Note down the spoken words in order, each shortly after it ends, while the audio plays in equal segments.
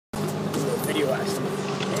you last time.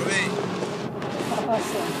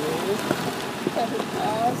 Awesome, dude. That is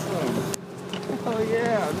awesome. Oh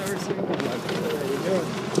yeah, I've never seen one like that. There you go.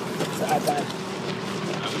 It's an iPad.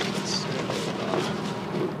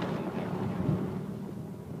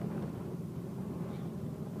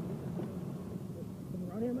 From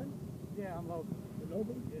around here, man? Yeah, I'm local. You're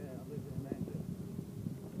local? Yeah, I live in Manchester.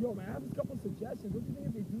 Yo, man, I have a couple suggestions. Don't you think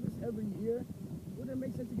if they do this every year, wouldn't it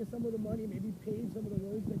make sense to get some of the money, maybe pave some of the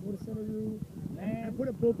roads that go to Bonnaroo, and put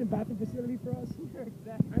a built-in bathroom facility for us? You're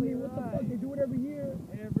exactly I mean, what the fuck? They do it every year.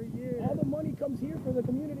 Every year. All the money comes here for the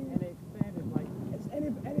community. And they expand it like... And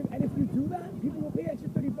if you do that, people will pay extra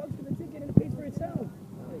 $30 for the ticket and it pays for itself. Oh,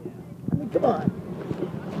 yeah. I mean, come on.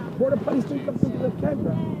 Porta potties still come through the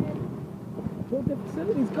campground. Built-in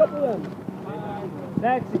facilities, couple of them.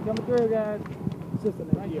 Taxi coming through, guys. It's just an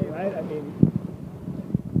idea, right? I mean...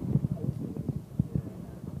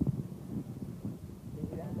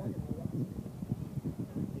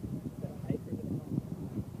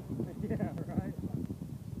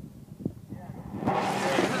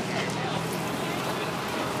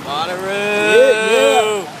 Bonnaroo!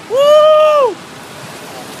 Yeah. Woo!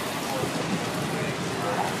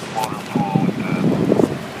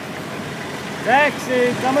 Taxi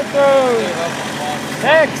coming through.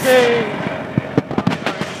 Taxi.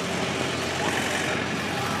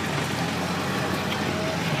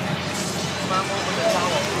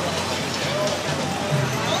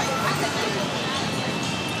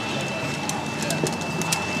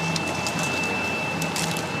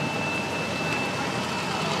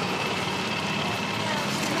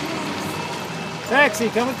 Taxi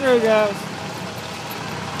coming through, guys.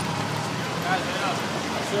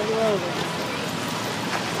 Show the road.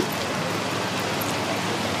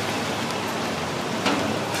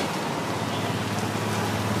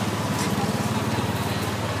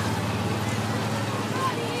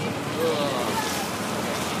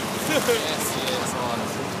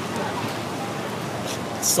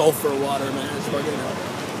 Sulfur water, man. It's fucking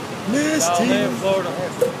Down there in misty. Florida.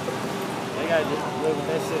 They gotta live with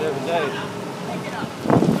that shit every day.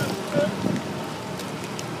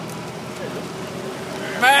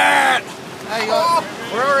 Man! How you going?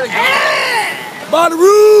 We're already going.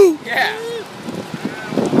 Bonnaroo! Yeah.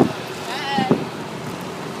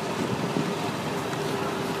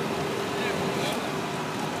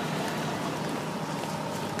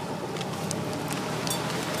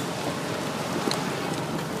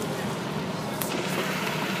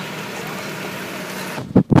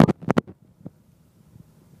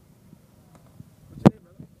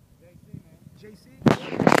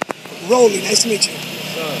 Rolly, nice to meet you.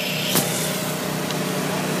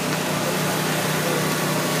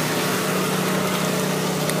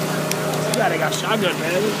 Yeah, they got shotgun,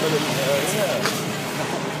 man.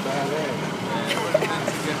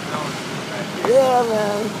 Yeah,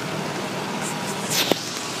 man.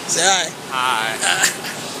 Say hi. Hi.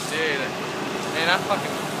 Dude, man, I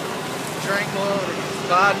fucking drank a load of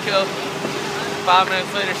vodka. 5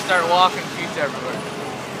 minutes later, start walking, puked everywhere.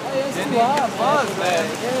 Didn't even get a buzz, man.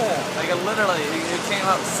 Yeah. Like, literally, it came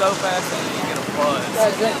up so fast that you didn't get a buzz.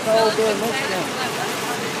 Guys, that cold beer Michigan.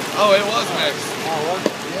 Oh, it was mixed. Oh, what?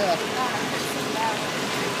 Yeah.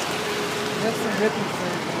 That's some hippie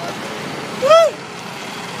food, man. Woo!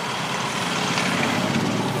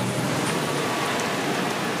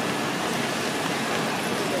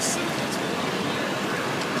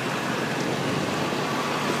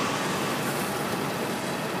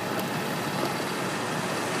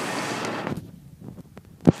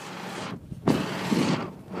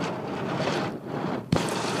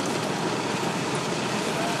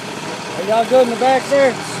 Are y'all good in the back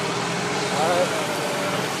there? Alright.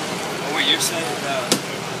 What were you saying about?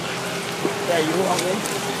 Yeah, you want me?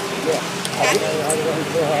 Yeah. I'm going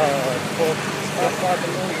to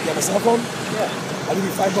You have a cell phone? Yeah. I'll give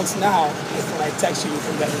you $5 now if when I text you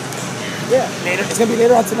from there. Yeah. Later. It's gonna be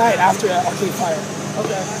later on tonight after Arcade Fire.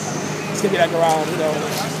 Okay. It's gonna be like around,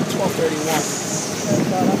 12:31.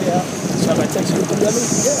 I'll be out. So if I text you from there,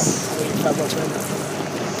 Yeah. I'll give you $5 right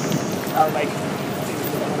now. I'll like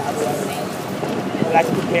but I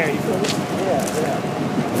can compare, you feel me? Yeah.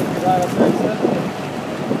 Right up there,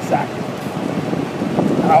 Exactly.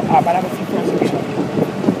 I might have a few friends in the shop.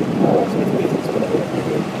 So it's business.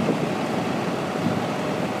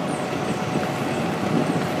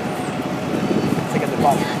 Take at the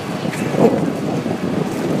bottom.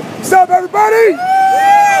 What's up, everybody?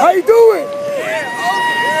 How you doing?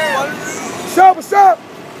 What's up? What's up?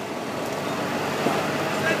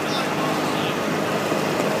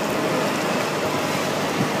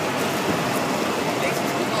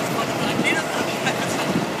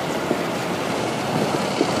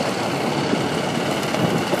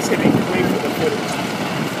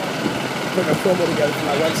 promo together for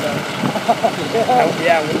my website.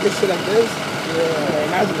 Yeah, when you get shit like this,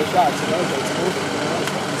 imagine the shots, you know, so it's cool.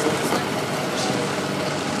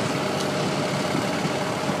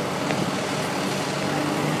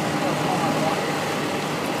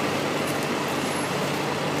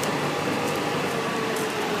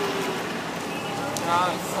 God,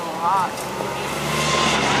 it's so hot.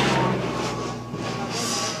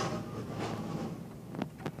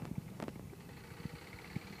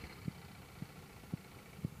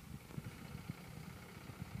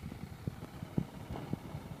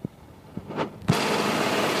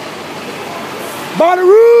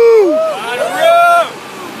 Bonnaroo! Bonnaroo!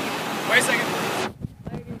 Wait a second.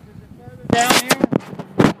 Ladies, is it further down here?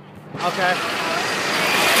 Okay.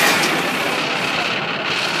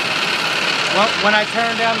 Well, when I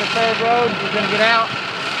turn down the third road, you're going to get out?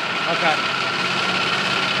 Okay.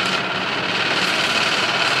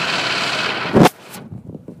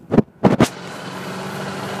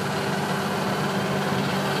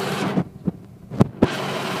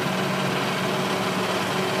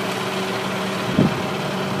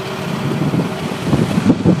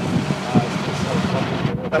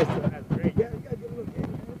 That's great. Yeah, you gotta get a little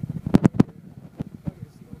game, man. Fucking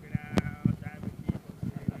smoke it out, drive it deep.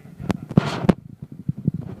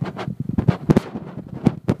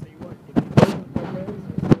 I'll tell you what, if you go with my friends,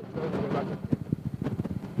 you're still throwing away rocket.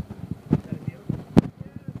 Is that a deal?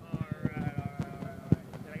 Yeah. Alright.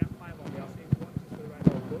 Then I got 5 on me. I'll save 1 just for the ride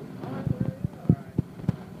home. Cool? Alright.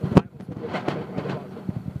 The 5 will still go back to my deposit.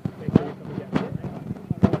 Make sure you come again.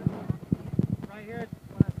 Right here,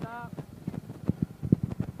 when I stop,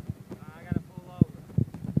 I got to pull over.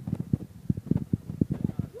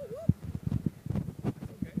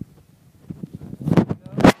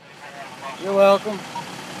 You're welcome.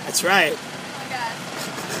 That's right. Oh my God.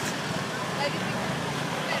 Ladies,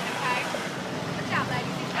 okay. Watch out,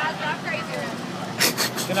 ladies. These guys are all crazy around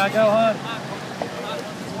here. Can I go, hon?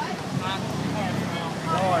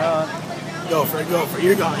 Go on, hon. Go for it.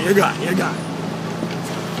 You're gone.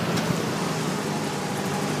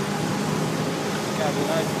 Gotta be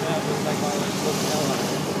nice now, just like all those little fellas.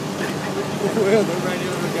 Well, they're right here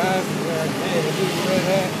with the guys. They're like, hey, the dude in the red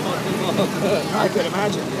hat, fuck them all good. I could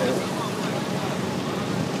imagine.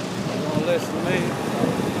 You wanna listen to me?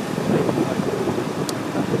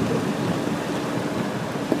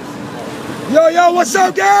 Yo, what's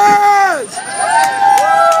up, guys?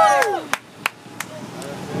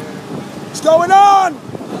 What's going on?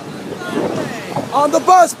 On the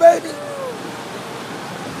bus, baby.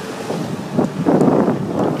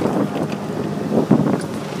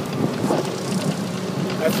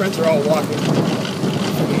 My friends are all walking.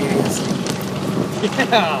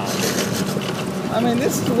 Yeah. I mean,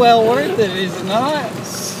 this is well worth it, is it not?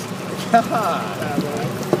 God.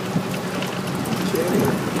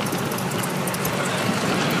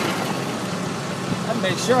 I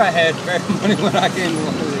made sure I had fair money when I came to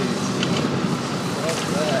one of these. That's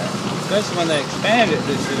bad. Especially when they expanded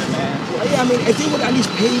this year, man. Well, yeah, I mean, if they would at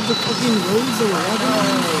least pave the fucking roads or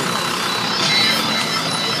whatever.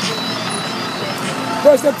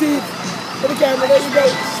 Brush up teeth. For the camera, there you go.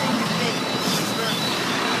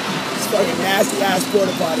 It's fucking nasty ass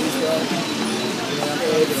porta potties, bro.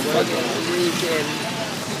 It's fucking weekend.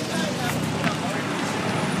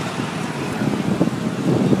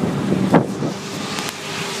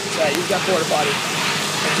 Sorry, use that porta potty.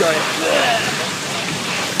 Enjoy it.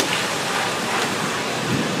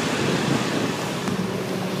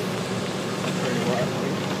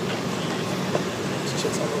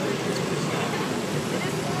 Shit's all over the place.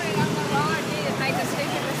 This morning on the road, I did make a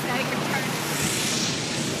stupid mistake and turned.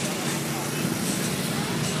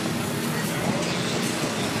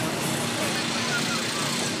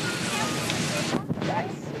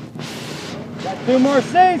 Got 2 more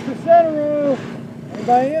seats for Bonnaroo.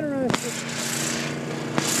 Anybody interested?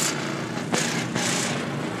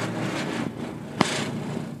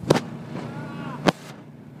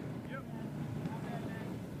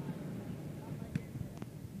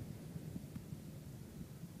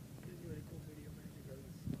 Really cool video, man, because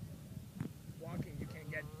walking you can't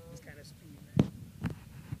get this kind of speed, man.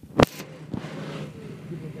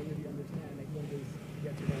 People can really understand like when they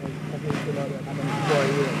get to the end, I'm going to know that I'm going to enjoy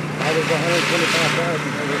it. I was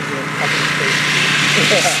 125,000 for this year. Fucking space.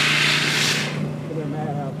 Put in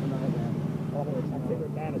madhouse tonight, man. My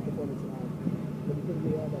favorite band is performing tonight. But because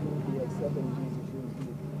we have that movie at 7 Jesus Shoes.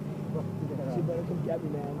 She better come get me,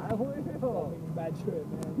 man. I will. Bad trip,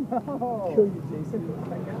 man. No. Kill you, Jason.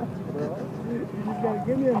 I got you, bro. You just gotta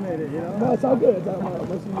give me a minute, you know? No, it's all good. It's all good.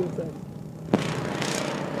 Let's see you in a second.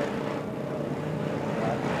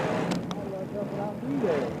 I'll be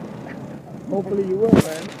there. Hopefully you will,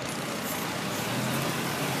 man.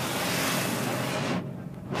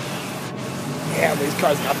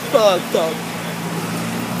 car's got fucked up.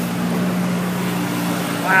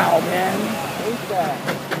 Wow, man. Hate that.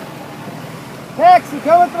 Taxi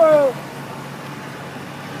coming through.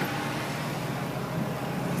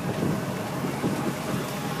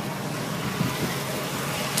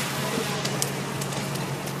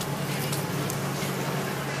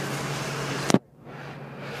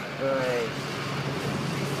 Great.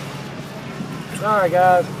 Sorry,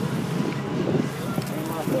 guys. Ain't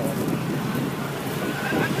my fault.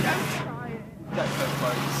 Got third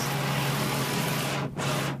parties.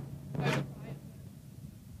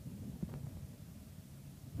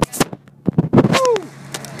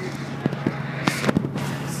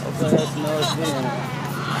 Hopefully that's no OSB in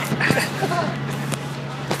it.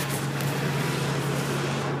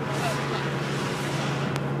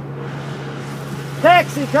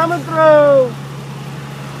 Taxi coming through.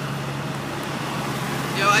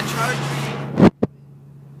 Yo, I charged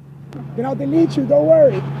Then I'll delete you, don't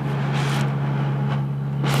worry.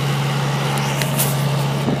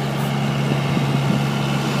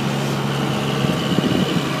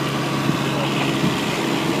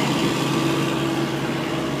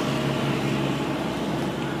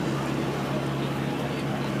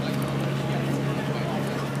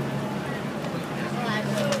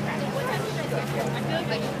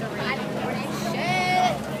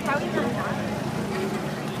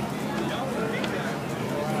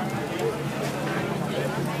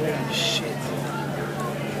 Shit.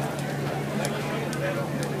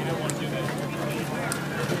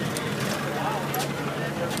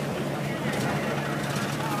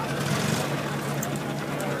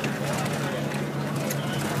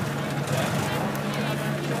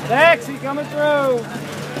 Taxi coming through.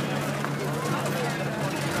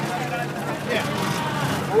 Yeah.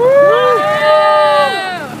 Woo!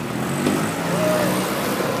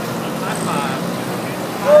 high five.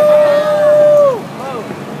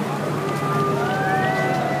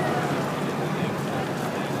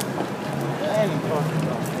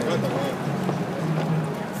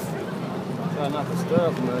 Try not to stir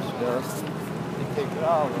up much, though. They kicked it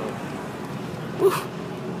all up.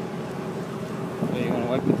 Hey, you want to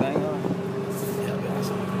wipe the thing off?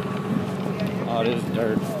 Oh, it is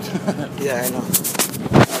dirt. Yeah, I know.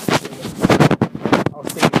 I'll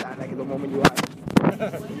see that like the moment you are.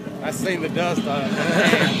 I seen the dust on it.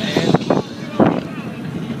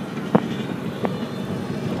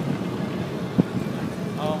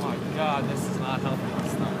 Oh my god, this is not helping my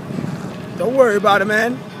stomach. Don't worry about it,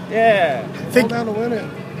 man. Yeah. Think down to win it.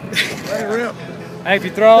 let it rip. Hey, if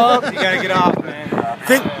you throw up, you gotta get off, man.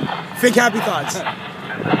 Think happy thoughts.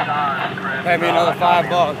 Pay me another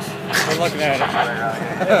 $5 for looking at it.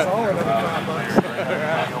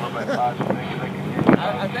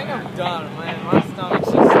 I think I'm done, man. My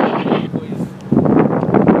stomach's just please.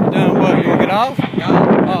 Done what? You gonna get off? No.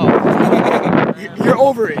 Oh. You're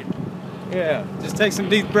over it. Yeah. Just take some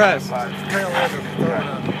deep breaths.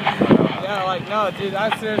 Yeah, like, no, dude,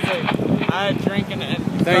 I seriously, I had drinking and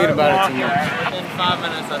Thinking about it too walking. much. Within 5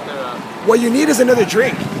 minutes, I threw up. What you need is another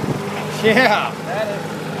drink. Yeah. That is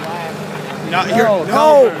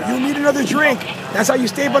No, you need another drink. That's how you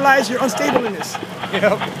stabilize your unstableness.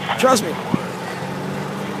 Yep. Trust me.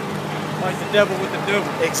 Like the devil with the devil.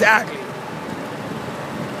 Exactly.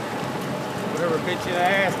 Whatever bit you in the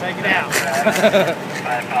ass, take it out.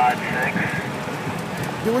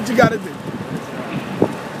 556. Do what you gotta do.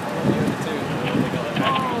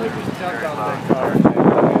 Oh, they just jumped out of that car.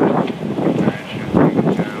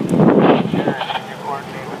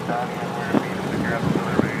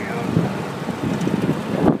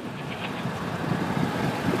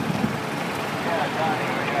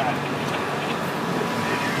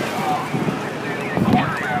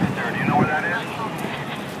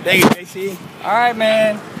 Thank you, JC. All right,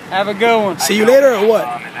 man. Have a good one. See you later or what?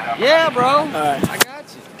 Yeah, bro. All right. I got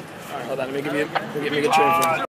you. Hold on, let me give you a change.